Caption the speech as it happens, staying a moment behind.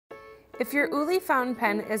If your OOLY fountain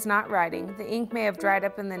pen is not writing, the ink may have dried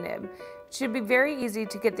up in the nib. It should be very easy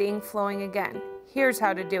to get the ink flowing again. Here's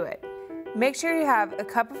how to do it. Make sure you have a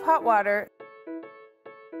cup of hot water,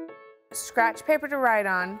 scratch paper to write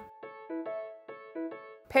on,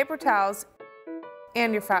 paper towels,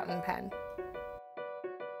 and your fountain pen.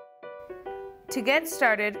 To get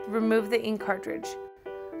started, remove the ink cartridge.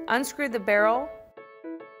 Unscrew the barrel.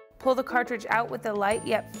 Pull the cartridge out with a light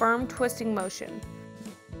yet firm twisting motion.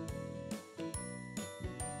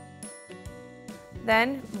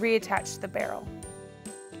 Then reattach the barrel.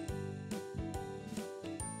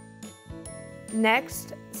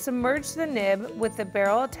 Next, submerge the nib with the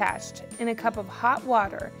barrel attached in a cup of hot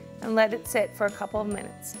water and let it sit for a couple of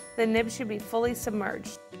minutes. The nib should be fully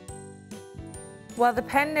submerged. While the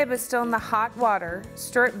pen nib is still in the hot water,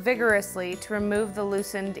 stir it vigorously to remove the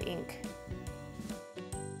loosened ink.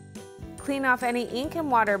 Clean off any ink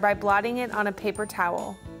and water by blotting it on a paper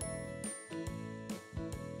towel.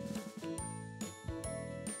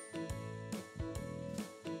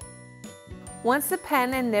 Once the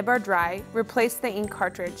pen and nib are dry, replace the ink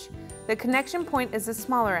cartridge. The connection point is the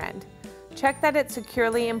smaller end. Check that it's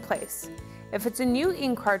securely in place. If it's a new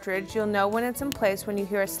ink cartridge, you'll know when it's in place when you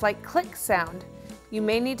hear a slight click sound. You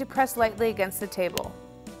may need to press lightly against the table.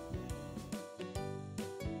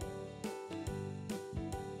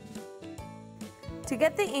 To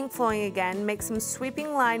get the ink flowing again, make some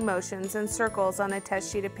sweeping line motions and circles on a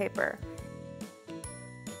test sheet of paper.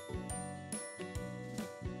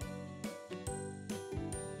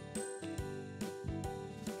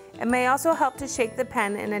 It may also help to shake the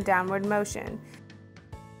pen in a downward motion.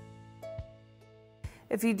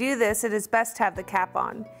 If you do this, it is best to have the cap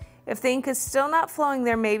on. If the ink is still not flowing,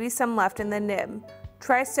 there may be some left in the nib.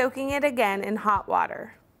 Try soaking it again in hot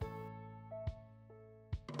water.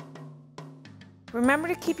 Remember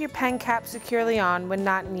to keep your pen cap securely on when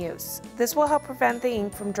not in use. This will help prevent the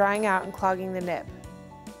ink from drying out and clogging the nib.